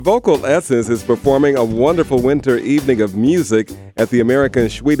Vocal Essence is performing a wonderful winter evening of music at the American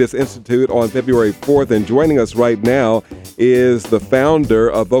Swedish Institute on February 4th. And joining us right now is the founder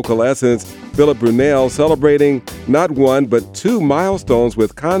of Vocal Essence, Philip Brunelle, celebrating not one but two milestones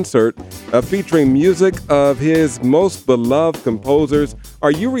with concert featuring music of his most beloved composers. Are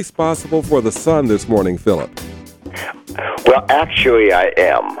you responsible for the sun this morning, Philip? Well, actually, I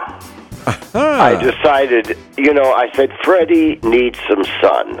am. I decided, I said, Freddie needs some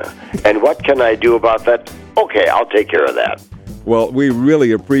sun. And what can I do about that? Okay, I'll take care of that. Well, we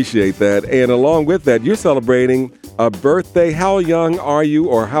really appreciate that. And along with that, you're celebrating a birthday. How young are you,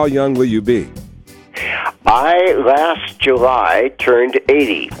 or how young will you be? I, last July, turned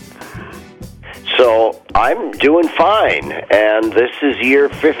 80. So I'm doing fine, and this is year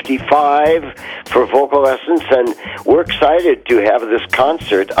 55 for Vocal Essence, and we're excited to have this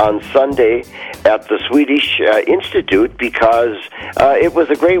concert on Sunday at the Swedish Institute because it was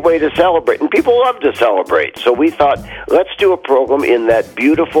a great way to celebrate, and people love to celebrate. So we thought, let's do a program in that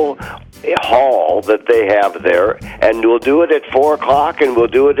beautiful hall that they have there, and we'll do it at 4 o'clock, and we'll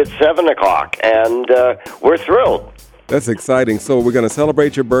do it at 7 o'clock, and we're thrilled. That's exciting. So we're going to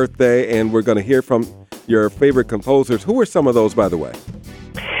celebrate your birthday, and we're going to hear from your favorite composers. Who are some of those, by the way?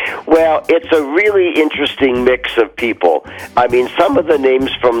 Well, it's a really interesting mix of people. I mean, some of the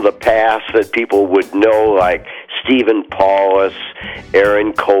names from the past that people would know, like Stephen Paulus,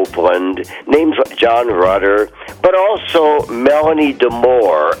 Aaron Copland, names like John Rutter, but also Melanie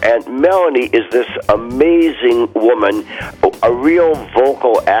DeMore. And Melanie is this amazing woman, a real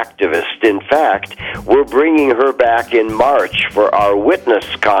vocal activist. In fact, we're bringing her back in March for our Witness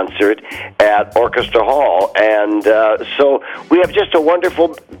concert at Orchestra Hall. And so we have just a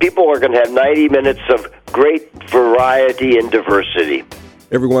wonderful, people are going to have 90 minutes of great variety and diversity.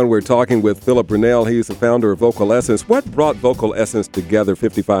 Everyone, we're talking with Philip Brunelle. He's the founder of Vocal Essence. What brought Vocal Essence together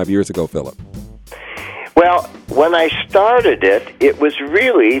 55 years ago, Philip? Well, when I started it, it was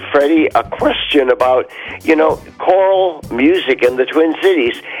really, Freddie, a question about, choral music in the Twin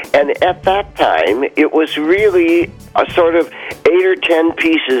Cities. And at that time, it was really a sort of 8 or 10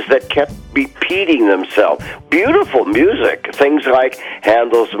 pieces that kept repeating themselves. Beautiful music, things like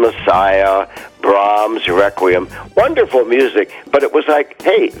Handel's Messiah, Brahms' Requiem, wonderful music. But it was like,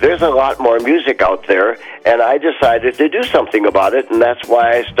 hey, there's a lot more music out there, and I decided to do something about it, and that's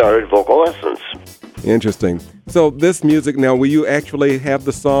why I started Vocal Essence. Interesting. So this music, now, will you actually have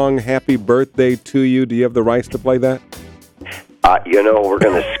the song Happy Birthday to You? Do you have the rights to play that? We're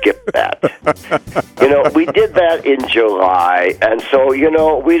going to skip that. We did that in July, and so,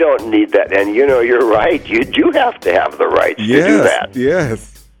 we don't need that. And, you're right. You do have to have the rights to do that. Yes.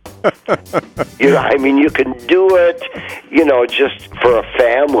 You can do it, just for a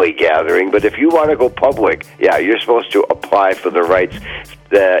family gathering. But if you want to go public, you're supposed to apply for the rights.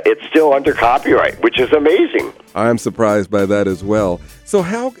 It's still under copyright, which is amazing. I'm surprised by that as well. So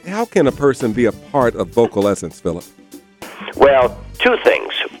how can a person be a part of Vocal Essence, Philip? Well, two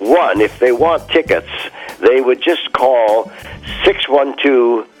things. One, if they want tickets, they would just call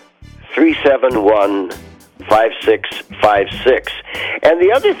 612-371-5656. And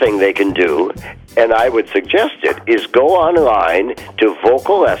the other thing they can do, and I would suggest it, is go online to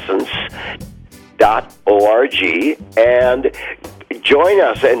vocalessence.org and join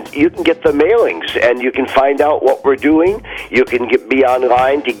us, and you can get the mailings, and you can find out what we're doing. You can be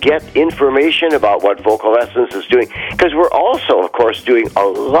online to get information about what Vocal Essence is doing, because we're also, of course, doing a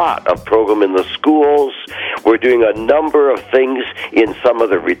lot of program in the schools. We're doing a number of things in some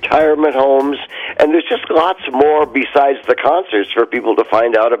of the retirement homes, and there's just lots more besides the concerts for people to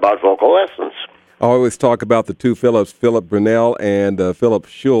find out about Vocal Essence. I always talk about the two Philips, Philip Brunelle and Philip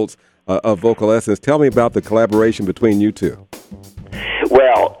Schultz of Vocal Essence. Tell me about the collaboration between you two.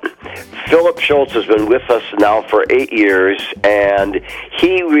 Well, Philip Schultz has been with us now for 8 years, and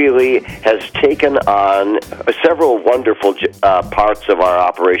he really has taken on several wonderful parts of our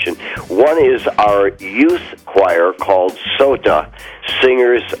operation. One is our youth choir called SOTA,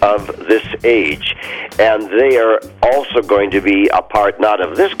 Singers of This Age, and they are also going to be a part not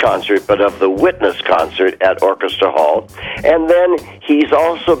of this concert, but of the Witness concert at Orchestra Hall. And then he's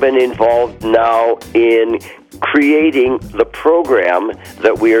also been involved now in creating the program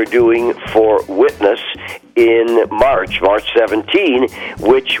that we are doing for Witness in March 17,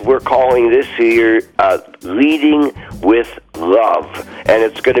 which we're calling this year Leading with Love. And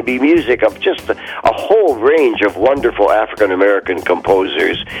it's going to be music of just a whole range of wonderful African-American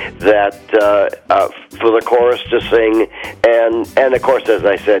composers that for the chorus to sing, and of course, as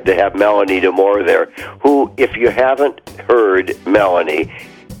I said, to have Melanie DeMore there, who, if you haven't heard Melanie,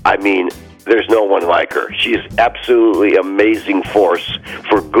 I mean, there's no one like her. She's absolutely amazing force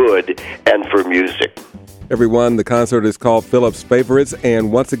for good and for music. Everyone, the concert is called Philip's Favorites.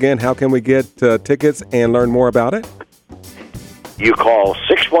 And once again, how can we get tickets and learn more about it? You call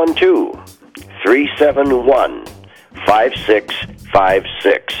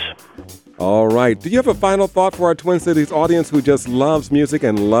 612-371-5656. All right. Do you have a final thought for our Twin Cities audience who just loves music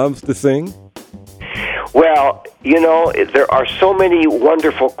and loves to sing? Well, there are so many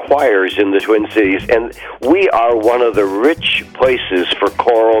wonderful choirs in the Twin Cities, and we are one of the rich places for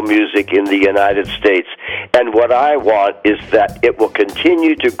choral music in the United States. And what I want is that it will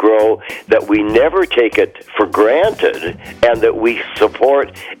continue to grow, that we never take it for granted, and that we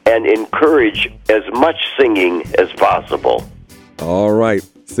support and encourage as much singing as possible. All right.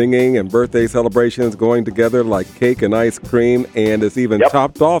 Singing and birthday celebrations going together like cake and ice cream, and it's even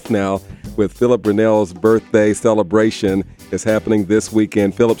topped off now with Philip Brunelle's birthday celebration is happening this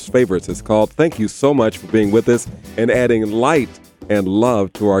weekend. Philip's Favorites is called. Thank you so much for being with us and adding light and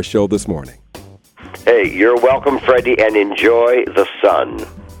love to our show this morning. Hey, you're welcome, Freddie, and enjoy the sun.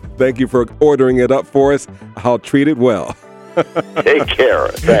 Thank you for ordering it up for us. I'll treat it well. Take care.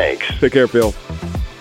 Thanks. Take care, Phil.